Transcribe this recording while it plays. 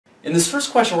In this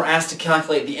first question, we're asked to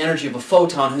calculate the energy of a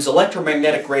photon whose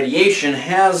electromagnetic radiation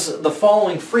has the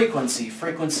following frequency.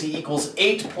 Frequency equals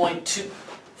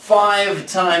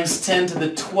 8.25 times 10 to the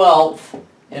 12th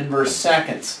inverse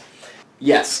seconds.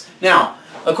 Yes. Now,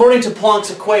 according to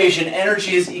Planck's equation,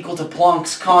 energy is equal to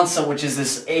Planck's constant, which is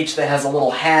this h that has a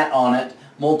little hat on it,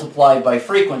 multiplied by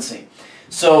frequency.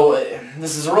 So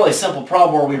this is a really simple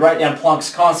problem where we write down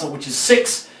Planck's constant, which is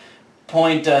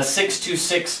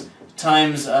 6.626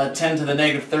 times 10 to the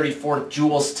negative 34th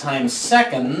joules times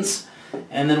seconds,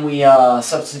 and then we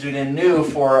substitute in nu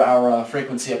for our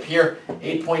frequency up here,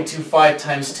 8.25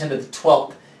 times 10 to the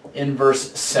 12th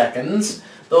inverse seconds.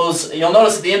 Those, you'll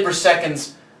notice that the inverse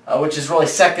seconds, which is really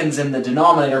seconds in the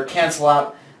denominator, cancel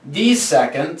out these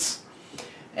seconds,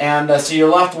 and so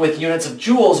you're left with units of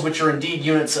joules, which are indeed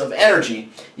units of energy.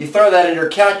 You throw that in your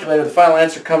calculator, the final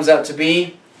answer comes out to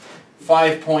be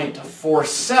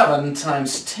 5.47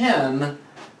 times 10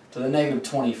 to the negative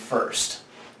 21st.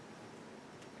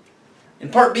 In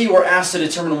part B, we're asked to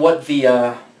determine what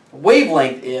the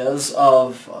wavelength is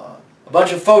of a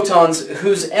bunch of photons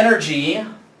whose energy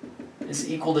is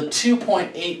equal to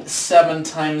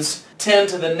 2.87 times 10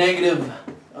 to the negative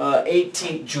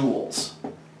 18th joules.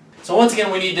 So once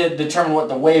again, we need to determine what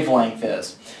the wavelength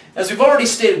is. As we've already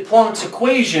stated, Planck's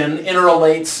equation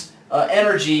interrelates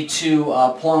energy to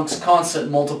Planck's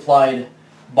constant multiplied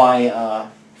by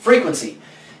frequency.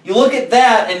 You look at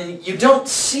that and you don't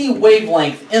see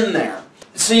wavelength in there.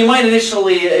 So you might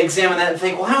initially examine that and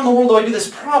think, well, how in the world do I do this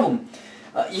problem?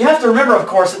 You have to remember, of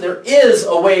course, that there is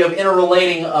a way of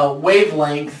interrelating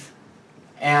wavelength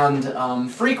and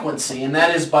frequency, and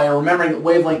that is by remembering that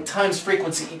wavelength times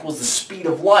frequency equals the speed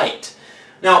of light.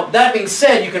 Now, that being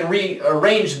said, you can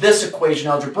rearrange this equation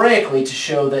algebraically to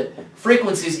show that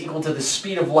frequency is equal to the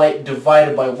speed of light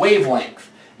divided by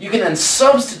wavelength. You can then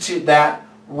substitute that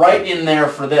right in there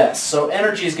for this. So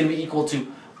energy is going to be equal to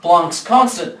Planck's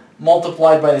constant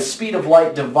multiplied by the speed of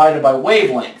light divided by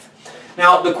wavelength.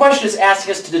 Now, the question is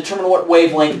asking us to determine what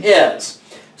wavelength is.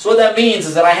 So what that means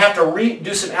is that I have to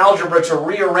do some algebra to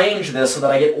rearrange this so that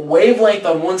I get wavelength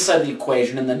on one side of the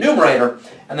equation in the numerator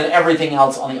and then everything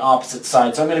else on the opposite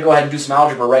side. So I'm going to go ahead and do some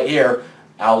algebra right here,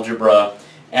 algebra,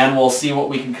 and we'll see what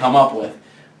we can come up with.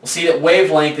 We'll see that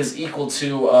wavelength is equal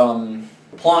to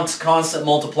Planck's constant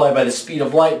multiplied by the speed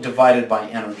of light divided by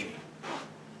energy.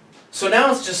 So now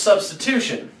it's just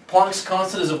substitution. Planck's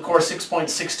constant is, of course,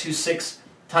 6.626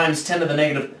 times 10 to the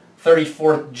negative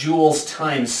 34th joules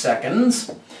times seconds.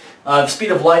 The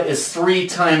speed of light is 3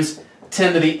 times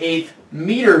 10 to the 8th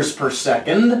meters per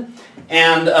second.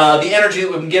 And the energy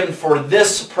that we've been given for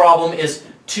this problem is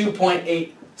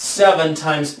 2.87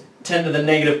 times 10 to the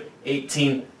negative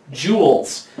 18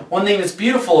 joules. One thing that's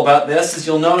beautiful about this is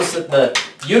you'll notice that the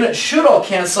units should all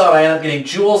cancel out. I end up getting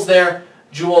joules there,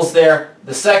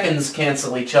 the seconds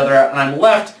cancel each other out, and I'm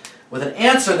left with an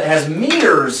answer that has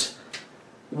meters,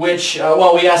 which,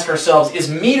 well, we ask ourselves, is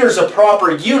meters a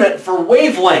proper unit for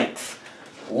wavelength?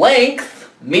 Length?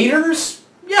 Meters?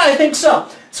 Yeah, I think so.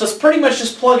 So it's pretty much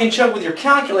just plug and chug with your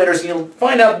calculators, and you'll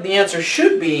find out that the answer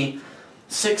should be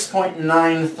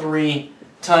 6.93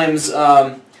 times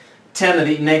 10 to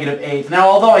the negative 8th. Now,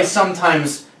 although I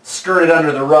sometimes skirt it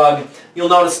under the rug, you'll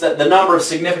notice that the number of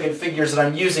significant figures that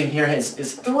I'm using here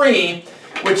is 3,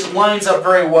 which lines up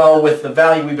very well with the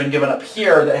value we've been given up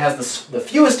here that has the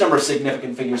fewest number of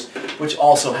significant figures, which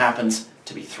also happens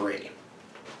to be 3.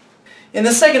 In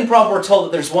the second problem, we're told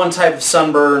that there's one type of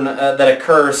sunburn that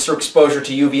occurs through exposure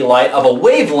to UV light of a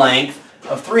wavelength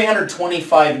of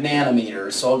 325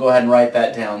 nanometers. So I'll go ahead and write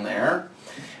that down there.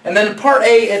 And then in part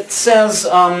A, it says,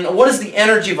 what is the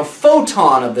energy of a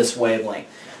photon of this wavelength?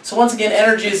 So once again,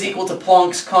 energy is equal to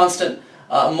Planck's constant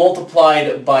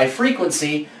multiplied by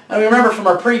frequency. And we remember from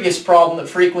our previous problem that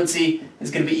frequency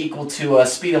is going to be equal to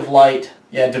speed of light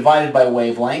divided by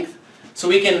wavelength. So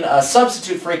we can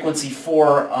substitute frequency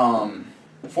for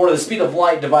the speed of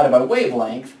light divided by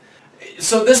wavelength.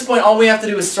 So at this point, all we have to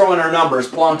do is throw in our numbers.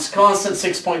 Planck's constant,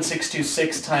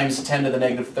 6.626 times 10 to the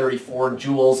negative 34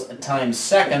 joules times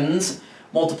seconds,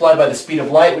 multiplied by the speed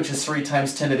of light, which is 3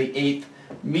 times 10 to the 8th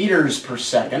meters per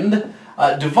second,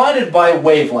 divided by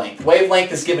wavelength.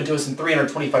 Wavelength is given to us in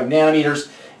 325 nanometers.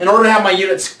 In order to have my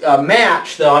units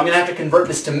match, though, I'm going to have to convert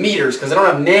this to meters, because I don't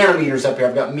have nanometers up here,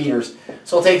 I've got meters.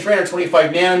 So I'll take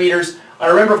 325 nanometers. I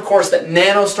remember, of course, that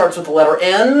nano starts with the letter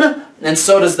N, and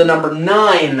so does the number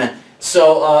 9.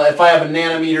 So if I have a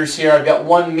nanometers here, I've got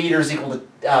 1 meter is equal to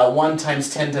 1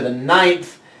 times 10 to the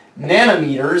 9th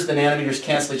nanometers. The nanometers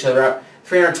cancel each other out.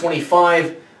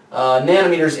 325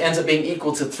 nanometers ends up being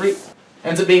equal to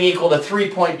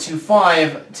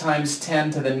 3.25 times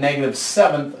 10 to the negative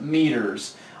 7th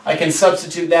meters. I can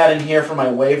substitute that in here for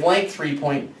my wavelength,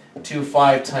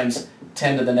 3.25 times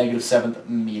 10 to the negative 7th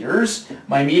meters.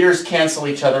 My meters cancel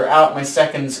each other out, my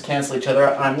seconds cancel each other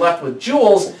out, and I'm left with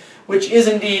joules, which is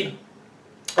indeed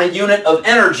a unit of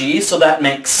energy, so that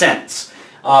makes sense.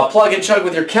 Plug and chug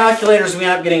with your calculators, we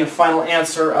end up getting a final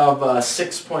answer of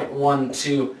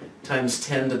 6.12 times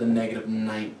 10 to the negative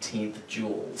 19th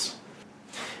joules.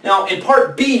 Now, in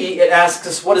part B, it asks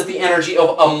us what is the energy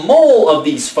of a mole of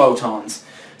these photons.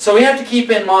 So we have to keep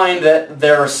in mind that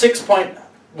there are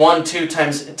 6.12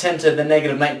 times 10 to the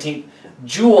negative 19th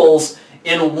joules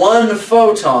in one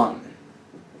photon.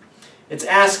 It's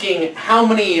asking how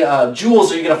many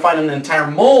joules are you going to find in an entire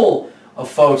mole of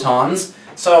photons.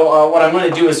 So what I'm going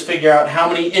to do is figure out how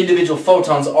many individual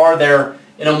photons are there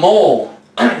in a mole.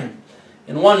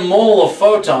 In one mole of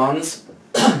photons,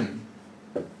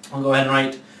 I'll go ahead and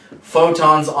write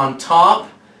photons on top,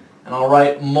 and I'll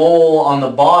write mole on the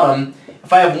bottom.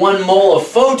 If I have 1 mole of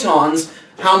photons,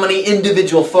 how many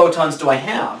individual photons do I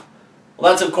have?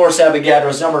 Well, that's of course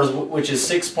Avogadro's number, which is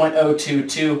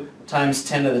 6.022 times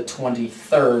 10 to the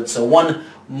 23rd. So 1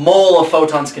 mole of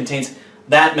photons contains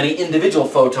that many individual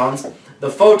photons. The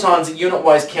photons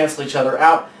unit-wise cancel each other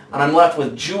out, and I'm left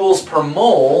with joules per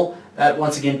mole. That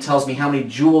once again tells me how many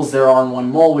joules there are in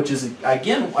 1 mole, which is,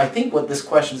 again, I think what this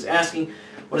question is asking.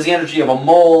 What is the energy of a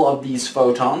mole of these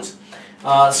photons?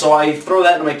 So I throw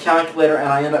that into my calculator, and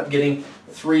I end up getting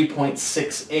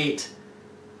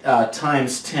 3.68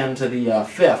 times 10 to the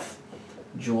 5th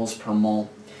joules per mole.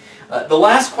 The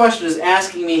last question is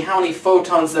asking me how many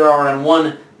photons there are in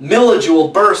 1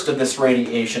 millijoule burst of this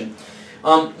radiation.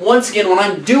 Once again, when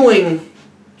I'm doing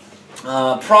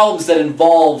problems that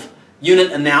involve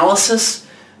unit analysis,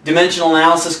 dimensional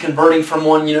analysis, converting from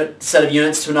one set of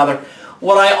units to another,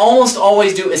 what I almost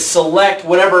always do is select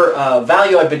whatever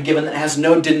value I've been given that has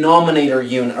no denominator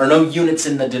unit, or no units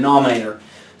in the denominator.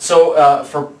 So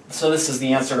so this is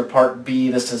the answer to part B.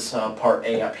 This is part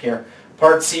A up here.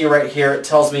 Part C right here, it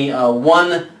tells me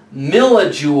 1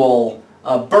 millijoule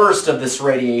burst of this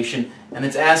radiation, and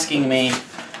it's asking me,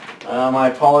 my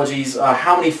apologies,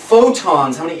 how many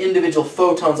photons, how many individual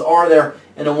photons are there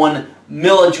in a 1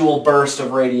 millijoule burst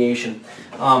of radiation.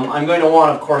 I'm going to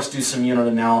want, of course, do some unit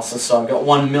analysis. So I've got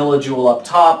 1 millijoule up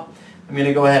top. I'm going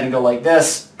to go ahead and go like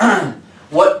this.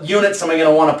 What units am I going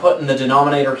to want to put in the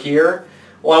denominator here?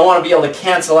 Well, I want to be able to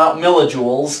cancel out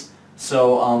millijoules.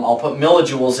 So I'll put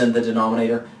millijoules in the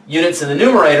denominator. Units in the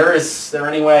numerator, is there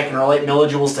any way I can relate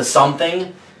millijoules to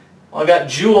something? Well, I've got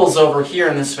joules over here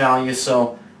in this value,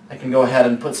 so I can go ahead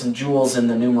and put some joules in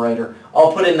the numerator.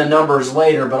 I'll put in the numbers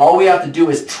later, but all we have to do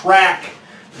is track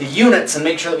the units and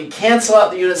make sure that we cancel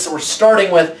out the units that we're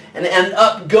starting with and end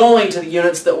up going to the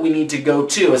units that we need to go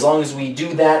to. As long as we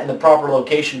do that in the proper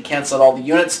location, cancel out all the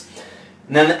units,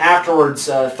 and then afterwards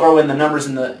throw in the numbers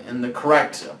in the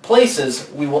correct places,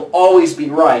 we will always be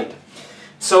right.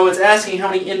 So it's asking how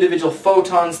many individual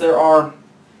photons there are.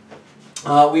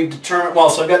 We've determined, well,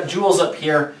 so I've got joules up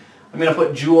here. I'm going to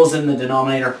put joules in the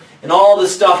denominator. And all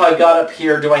this stuff I've got up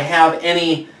here, do I have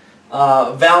any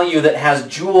value that has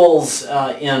joules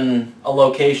in a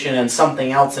location and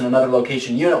something else in another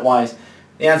location unit-wise?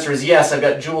 The answer is yes. I've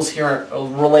got joules here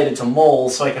related to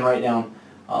moles, so I can write down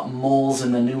moles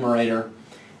in the numerator.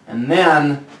 And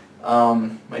then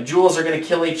my joules are going to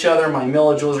kill each other, my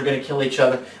millijoules are going to kill each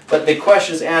other. But the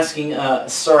question is asking, how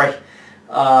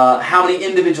many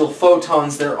individual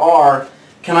photons there are.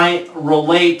 Can I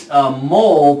relate a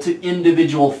mole to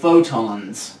individual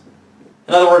photons?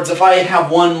 In other words, if I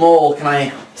have 1 mole, can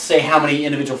I say how many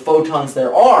individual photons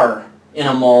there are in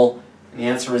a mole? And the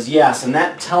answer is yes. And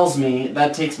that tells me,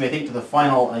 that takes me, I think, to the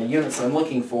final units that I'm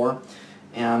looking for.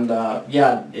 And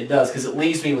yeah, it does, because it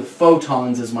leaves me with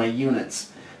photons as my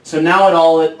units. So now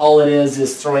all it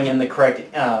is throwing in the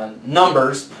correct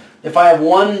numbers. If I have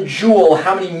 1 joule,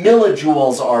 how many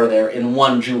millijoules are there in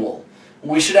 1 joule?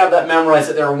 We should have that memorized,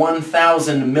 that there are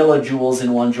 1,000 millijoules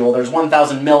in 1 joule. There's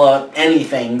 1,000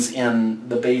 anythings in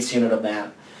the base unit of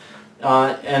that.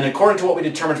 And according to what we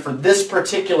determined for this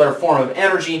particular form of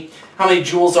energy, how many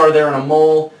joules are there in a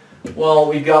mole? Well,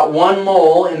 we've got 1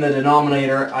 mole in the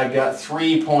denominator. I've got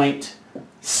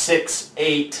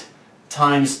 3.68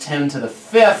 times 10 to the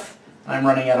 5th. I'm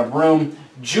running out of room.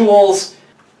 Joules.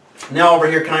 Now over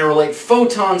here, can I relate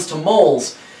photons to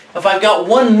moles? If I've got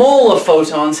 1 mole of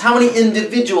photons, how many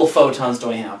individual photons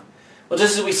do I have? Well,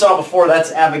 just as we saw before,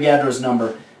 that's Avogadro's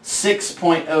number,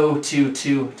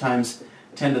 6.022 times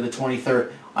 10 to the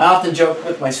 23rd. I often joke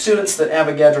with my students that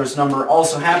Avogadro's number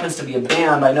also happens to be a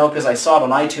band. I know because I saw it on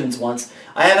iTunes once.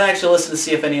 I haven't actually listened to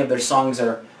see if any of their songs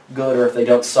are good or if they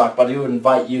don't suck, but I do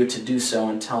invite you to do so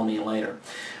and tell me later.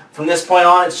 From this point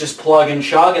on, it's just plug and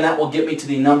chug, and that will get me to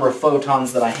the number of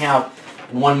photons that I have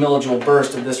in 1 millijoule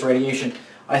burst of this radiation.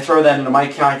 I throw that into my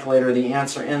calculator, the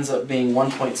answer ends up being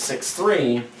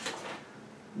 1.63.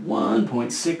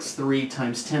 1.63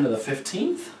 times 10 to the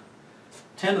 15th?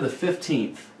 10 to the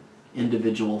 15th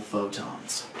individual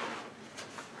photons.